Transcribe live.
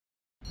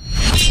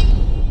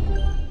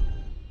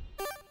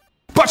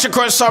What's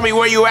your Crush Army?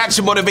 Where you at?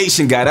 Your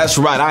motivation guy. That's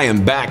right, I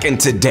am back, and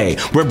today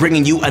we're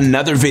bringing you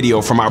another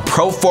video from our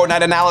Pro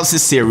Fortnite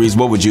analysis series.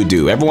 What would you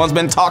do? Everyone's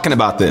been talking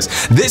about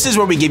this. This is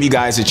where we give you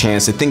guys a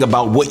chance to think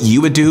about what you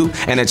would do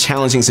in a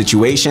challenging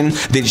situation,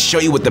 then show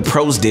you what the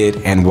pros did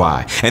and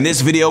why. In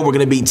this video, we're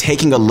gonna be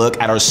taking a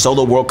look at our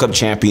solo World Cup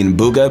champion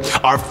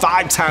Bugha, our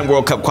 5-time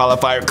World Cup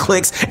qualifier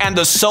Clicks, and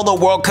the solo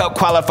World Cup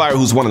qualifier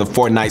who's one of the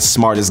Fortnite's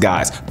smartest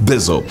guys,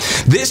 Bizzle.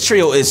 This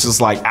trio is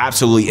just like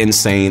absolutely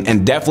insane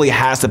and definitely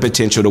has the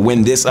potential to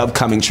win this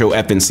upcoming trio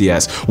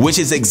FNCS, which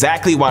is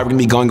exactly why we're gonna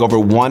be going over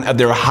one of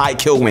their high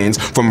kill wins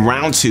from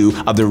round 2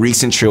 of the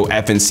recent trio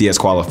FNCS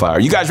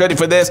qualifier. You guys ready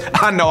for this?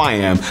 I know I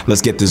am.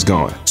 Let's get this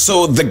going.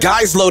 So the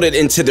guys loaded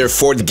into their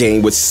 4th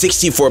game with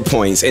 64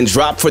 points and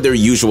dropped for their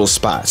usual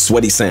spot,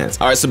 Sweaty Sands.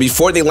 All right, so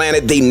before they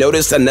landed, they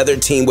noticed another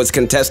team was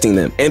contesting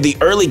them. And the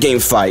early game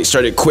fight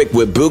started quick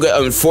with Bugha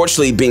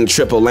unfortunately being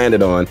triple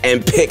landed on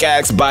and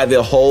pickaxed by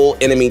the whole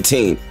enemy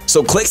team.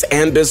 So Clicks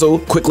and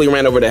Bizzle quickly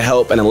ran over to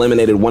help and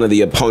eliminated one of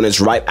the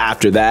opponents. Right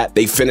after that,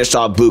 they finished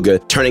off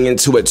Bugha, turning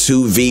into a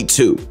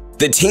 2v2.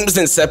 The teams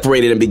then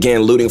separated and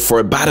began looting for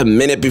about a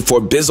minute before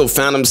Bizzle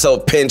found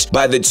himself pinched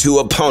by the 2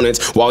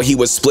 opponents while he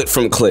was split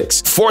from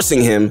Clicks,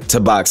 forcing him to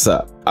box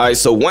up. Alright,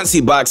 so once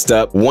he boxed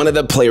up, one of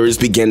the players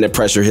began to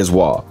pressure his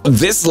wall.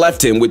 This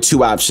left him with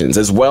 2 options,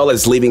 as well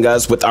as leaving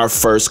us with our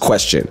first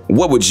question.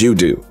 What would you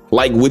do?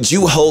 Like, would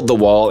you hold the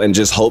wall and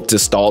just hope to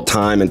stall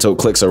time until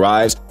Clicks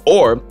arrives?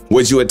 Or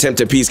would you attempt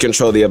to piece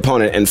control the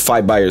opponent and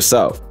fight by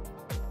yourself?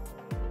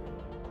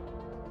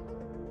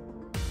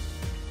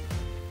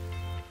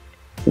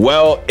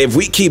 Well, if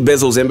we keep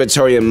Bizzle's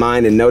inventory in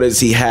mind and notice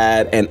he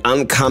had an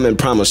uncommon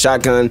primal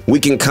shotgun, we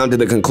can come to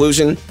the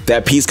conclusion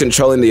that piece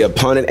controlling the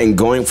opponent and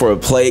going for a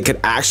play could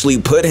actually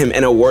put him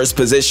in a worse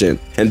position.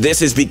 And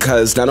this is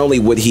because not only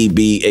would he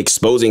be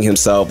exposing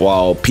himself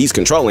while piece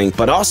controlling,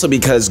 but also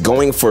because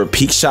going for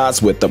peak shots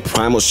with the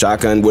primal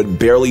shotgun would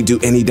barely do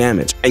any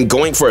damage. And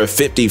going for a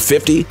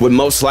 50-50 would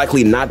most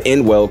likely not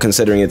end well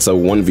considering it's a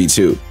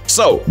 1v2.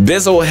 So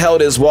Bizzle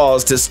held his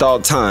walls to stall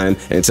time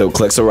until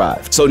Clicks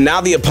arrived. So now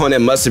the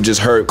opponent must have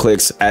just heard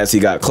Clicks as he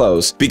got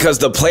close, because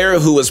the player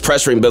who was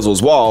pressuring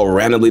Bizzle's wall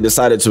randomly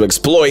decided to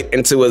exploit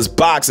into his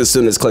box as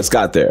soon as Clicks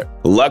got there.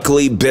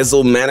 Luckily,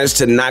 Bizzle managed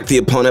to knock the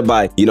opponent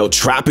by,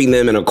 trapping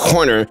them in a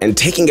corner and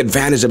taking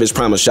advantage of his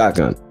primal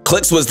shotgun.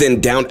 Clicks was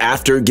then down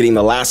after getting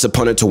the last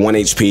opponent to 1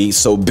 HP,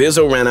 so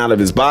Bizzle ran out of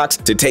his box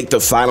to take the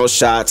final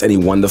shots and he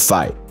won the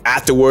fight.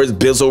 Afterwards,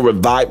 Bizzle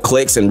revived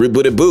Clicks and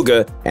rebooted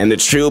Bugha, and the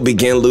trio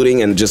began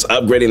looting and just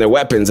upgrading their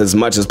weapons as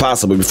much as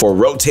possible before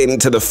rotating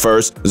to the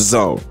first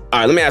zone.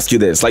 Alright, let me ask you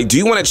this. Do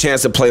you want a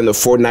chance to play in the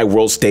Fortnite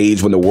World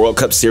Stage when the World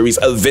Cup series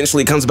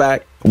eventually comes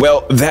back?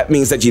 Well, that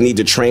means that you need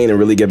to train and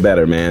really get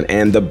better, man.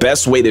 And the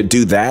best way to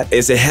do that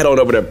is to head on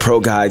over to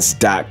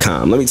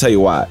ProGuides.com. Let me tell you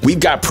why. We've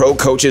got pro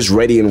coaches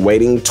ready and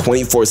waiting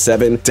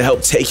 24/7 to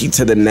help take you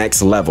to the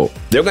next level.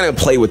 They're gonna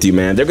play with you,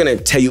 man. They're gonna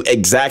tell you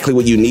exactly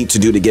what you need to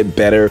do to get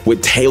better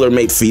with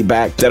tailor-made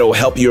feedback that'll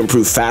help you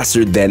improve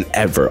faster than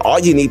ever. All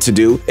you need to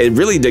do, and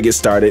really to get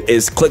started,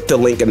 is click the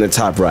link in the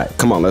top right.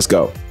 Come on, let's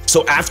go.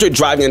 So after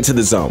driving into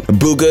the zone,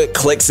 Bugha,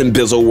 Clicks, and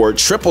Bizzle were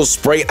triple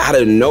sprayed out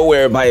of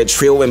nowhere by a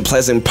trio in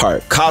Pleasant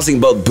Park, causing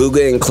both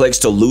Bugha and Clicks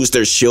to lose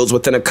their shields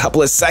within a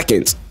couple of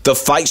seconds. The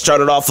fight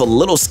started off a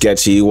little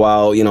sketchy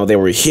while, they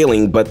were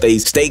healing, but they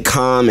stayed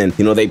calm and,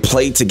 they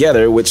played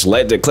together, which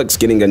led to Clicks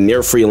getting a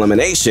near-free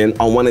elimination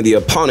on one of the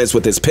opponents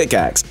with his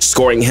pickaxe,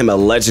 scoring him a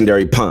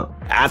legendary pump.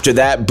 After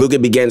that, Bugha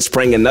began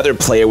spraying another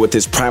player with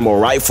his primal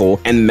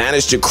rifle and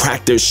managed to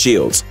crack their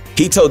shields.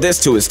 He told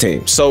this to his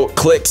team, so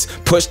Clicks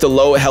pushed the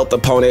low health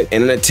opponent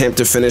in an attempt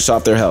to finish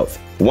off their health.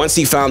 Once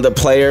he found the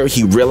player,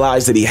 he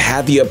realized that he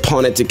had the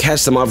opponent to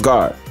catch them off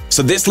guard.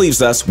 So this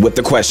leaves us with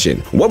the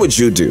question, what would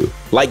you do?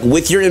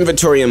 With your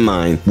inventory in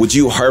mind, would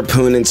you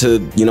harpoon into,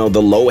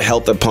 the low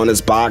health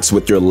opponent's box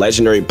with your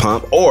legendary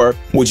pump, or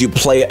would you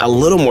play a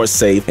little more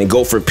safe and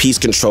go for piece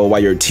control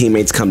while your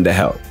teammates come to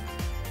help?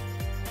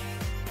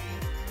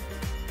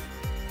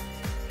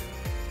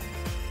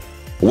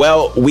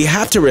 Well, we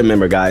have to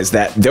remember, guys,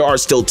 that there are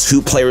still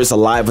 2 players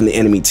alive on the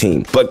enemy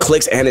team, but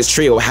Clicks and his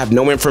trio have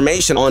no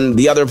information on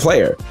the other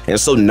player. And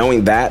so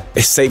knowing that,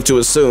 it's safe to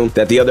assume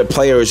that the other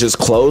player is just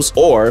close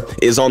or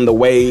is on the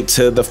way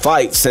to the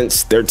fight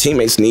since their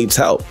teammates needs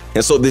help.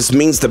 And so this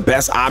means the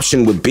best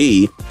option would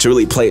be to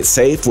really play it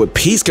safe with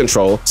piece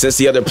control, since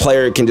the other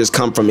player can just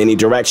come from any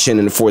direction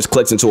and force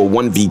Clicks into a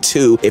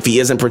 1v2 if he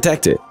isn't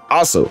protected.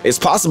 Also, it's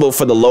possible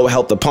for the low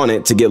health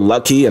opponent to get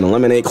lucky and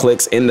eliminate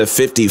Clicks in the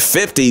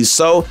 50-50,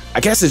 so I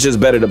guess it's just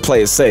better to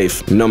play it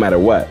safe no matter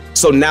what.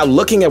 So now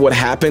looking at what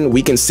happened,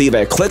 we can see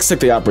that Clicks took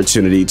the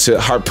opportunity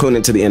to harpoon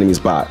into the enemy's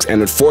box,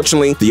 and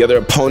unfortunately, the other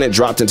opponent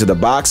dropped into the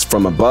box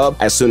from above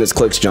as soon as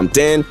Clicks jumped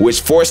in,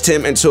 which forced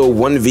him into a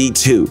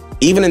 1v2.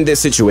 Even in this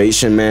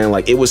situation,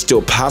 man, it was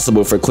still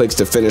possible for Clicks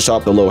to finish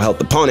off the low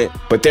health opponent,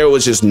 but there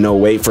was just no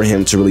way for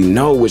him to really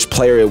know which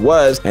player it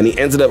was, and he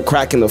ended up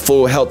cracking the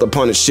full health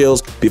opponent's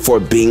shields before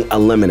being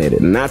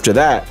eliminated. And after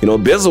that,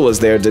 Bizzle was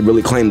there to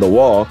really claim the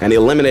wall, and he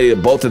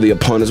eliminated both of the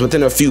opponents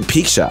within a few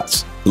peak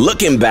shots.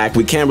 Looking back,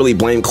 we can't really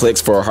blame Clicks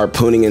for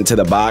harpooning into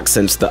the box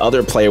since the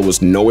other player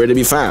was nowhere to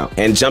be found,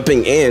 and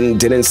jumping in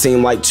didn't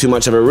seem like too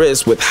much of a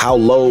risk with how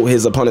low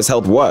his opponent's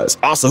health was.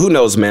 Also, who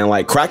knows, man,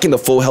 like cracking the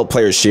full health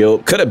player's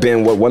shield could have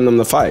been what won them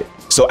the fight.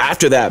 So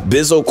after that,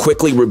 Bizzle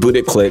quickly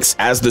rebooted Clicks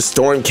as the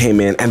storm came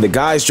in and the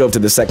guys drove to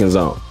the second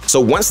zone. So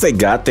once they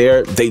got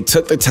there, they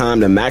took the time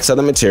to max out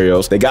the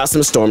materials, they got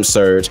some storm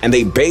surge, and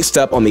they based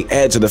up on the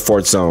edge of the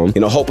fourth zone,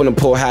 hoping to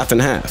pull half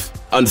and half.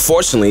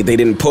 Unfortunately, they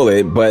didn't pull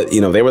it, but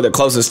they were the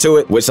closest to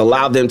it, which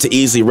allowed them to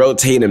easily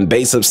rotate and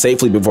base up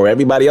safely before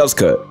everybody else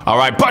could. All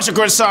right,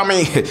 Bushakers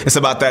Army, it's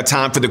about that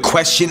time for the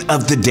question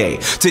of the day.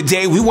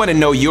 Today, we want to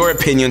know your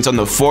opinions on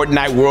the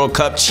Fortnite World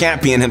Cup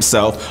champion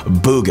himself,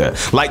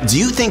 Bugha. Like, do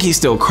you think he's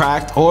still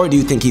cracked, or do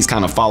you think he's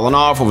kind of fallen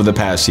off over the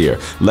past year?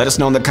 Let us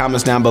know in the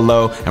comments down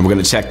below, and we're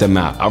going to check them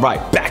out. All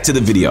right, back to the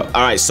video.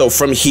 All right, so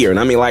from here, and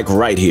I mean like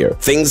right here,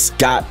 things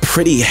got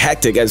pretty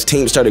hectic as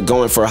teams started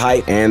going for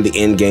height and the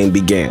end game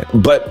began.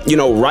 But,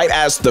 right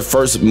as the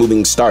first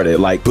moving started,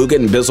 like Bugha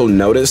and Bizzle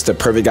noticed the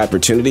perfect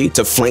opportunity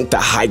to flank the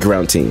high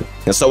ground team.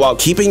 And so while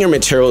keeping your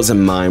materials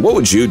in mind, what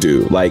would you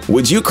do? Like,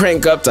 would you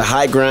crank up to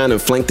high ground and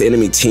flank the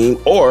enemy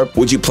team, or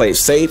would you play it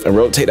safe and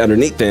rotate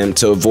underneath them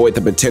to avoid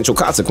the potential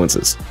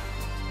consequences?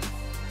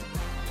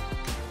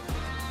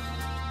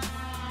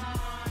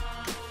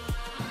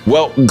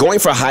 Well, going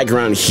for high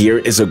ground here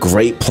is a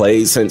great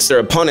play since their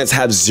opponents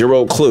have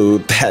zero clue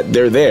that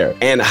they're there.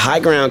 And high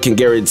ground can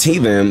guarantee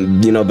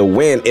them, the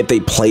win if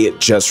they play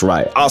it just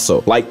right.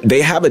 Also, like,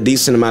 they have a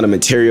decent amount of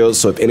materials,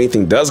 so if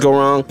anything does go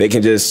wrong, they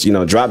can just,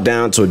 drop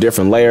down to a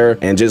different layer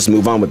and just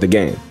move on with the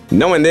game.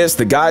 Knowing this,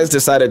 the guys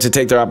decided to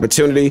take their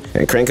opportunity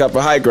and crank up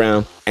for high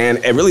ground. And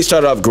it really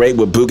started off great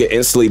with Bugha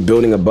instantly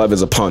building above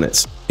his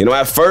opponents.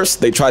 At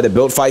first they tried to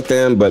build fight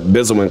them, but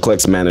Bizzle and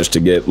Clicks managed to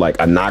get like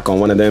a knock on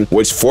one of them,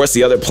 which forced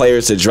the other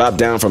players to drop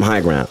down from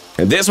high ground.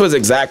 And this was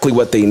exactly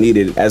what they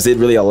needed, as it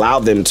really allowed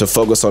them to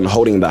focus on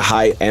holding the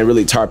height and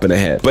really tarping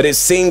ahead. But it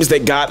seems they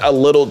got a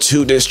little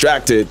too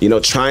distracted,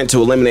 trying to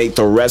eliminate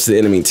the rest of the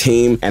enemy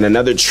team, and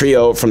another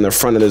trio from the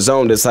front of the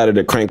zone decided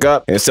to crank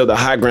up and steal the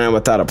high ground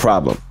without a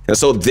problem. And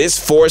so this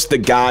forced the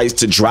guys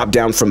to drop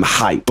down from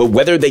height, but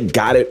whether they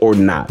got it or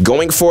not,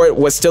 going for it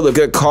was still a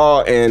good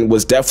call and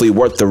was definitely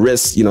worth the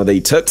risk,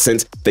 they took,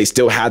 since they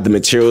still had the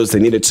materials they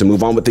needed to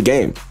move on with the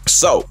game.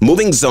 So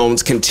moving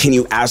zones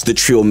continue as the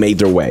trio made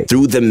their way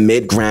through the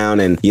mid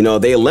ground, and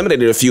they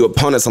eliminated a few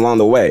opponents along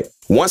the way.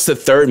 Once the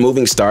third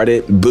moving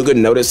started, Bugha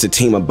noticed the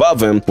team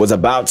above him was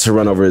about to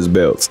run over his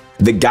builds.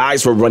 The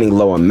guys were running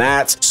low on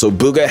mats, so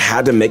Bugha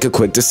had to make a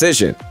quick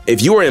decision.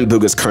 If you were in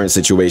Bugha's current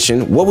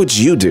situation, what would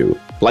you do?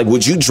 Like,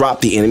 would you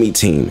drop the enemy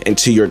team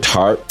into your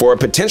tarp for a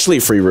potentially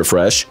free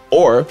refresh,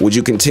 or would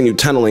you continue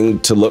tunneling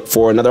to look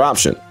for another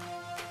option?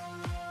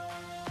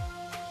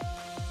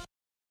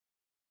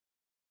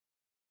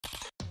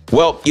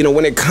 Well,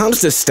 when it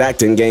comes to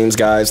stacked in games,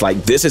 guys, like,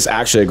 this is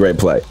actually a great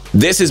play.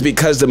 This is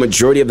because the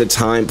majority of the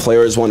time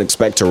players won't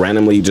expect to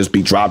randomly just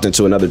be dropped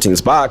into another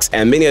team's box,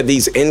 and many of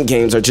these end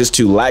games are just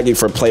too laggy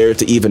for players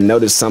to even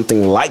notice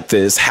something like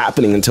this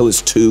happening until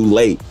it's too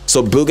late.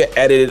 So Bugha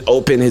edited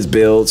open his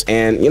builds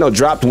and,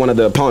 dropped one of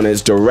the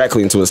opponents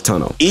directly into his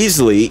tunnel,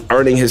 easily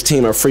earning his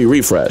team a free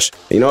refresh.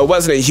 It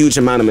wasn't a huge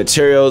amount of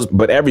materials,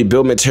 but every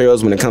build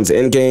materials when it comes to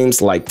end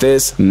games like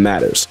this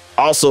matters.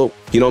 Also,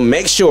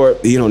 make sure,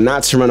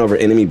 not to run over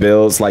enemy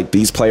builds like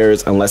these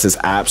players unless it's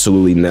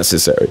absolutely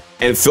necessary.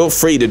 And feel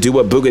free to do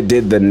what Bugha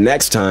did the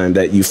next time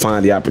that you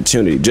find the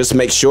opportunity. Just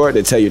make sure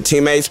to tell your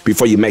teammates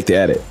before you make the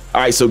edit.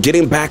 All right, so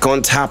getting back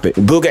on topic,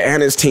 Bugha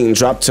and his team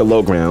dropped to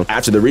low ground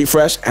after the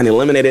refresh and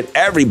eliminated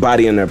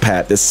everybody in their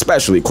path,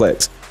 especially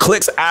Clicks.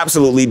 Clicks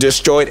absolutely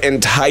destroyed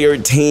entire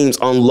teams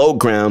on low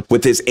ground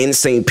with his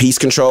insane piece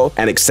control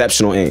and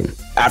exceptional aim.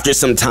 After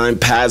some time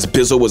passed,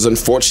 Bizzle was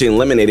unfortunately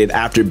eliminated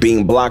after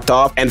being blocked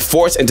off and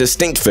forced into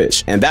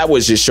Stinkfish, and that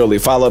was just shortly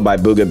followed by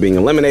Bugha being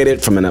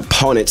eliminated from an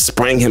opponent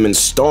spraying him in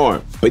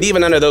Storm. But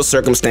even under those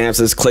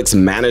circumstances, Clicks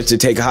managed to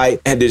take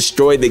height and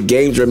destroy the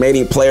game's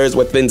remaining players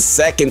within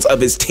seconds of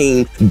his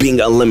team being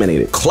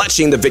eliminated,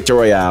 clutching the Victory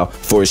Royale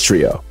for his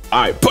trio.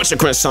 Alright, put your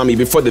crunch on me.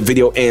 Before the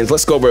video ends,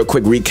 let's go over a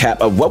quick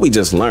recap of what we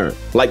just learned.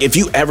 Like, if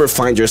you ever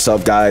find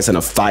yourself, guys, in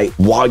a fight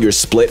while you're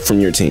split from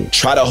your team,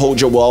 try to hold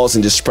your walls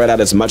and just spread out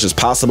as much as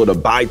possible to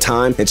buy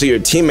time until your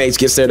teammates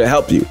gets there to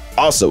help you.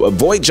 Also,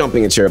 avoid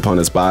jumping into your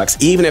opponent's box,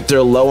 even if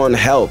they're low on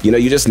health. You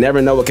just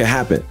never know what can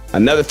happen.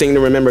 Another thing to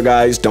remember,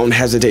 guys, don't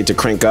hesitate to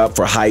crank up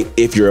for height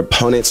if your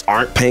opponents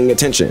aren't paying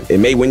attention. It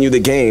may win you the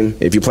game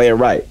if you play it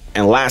right.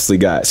 And lastly,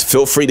 guys,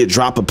 feel free to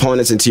drop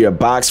opponents into your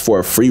box for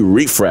a free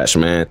refresh,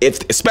 man.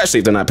 Especially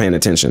if they're not paying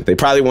attention. They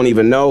probably won't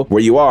even know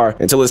where you are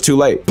until it's too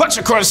late. Bunch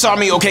of crunch on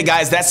me. Okay,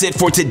 guys, that's it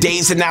for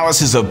today's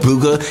analysis of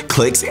Bugha,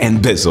 Clicks, and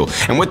Bizzle.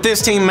 And with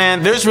this team,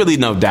 man, there's really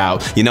no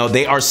doubt.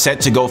 They are set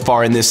to go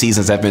far in this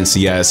season's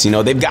FNCS.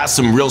 They've got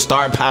some real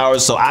star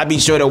powers, so I'd be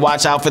sure to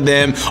watch out for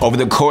them over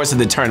the course of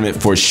the tournament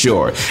for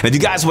sure. And if you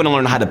guys want to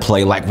learn how to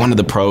play like one of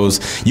the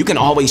pros, you can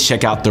always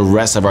check out the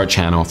rest of our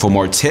channel for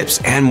more tips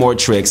and more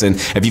tricks. And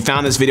if you you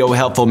found this video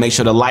helpful, make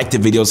sure to like the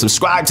video,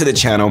 subscribe to the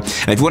channel,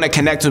 and if you want to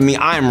connect with me,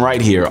 I am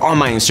right here on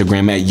my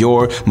Instagram at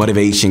Your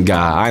Motivation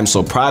Guy. I am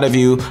so proud of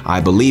you.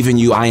 I believe in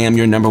you. I am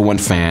your #1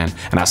 fan,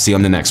 and I'll see you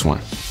on the next one.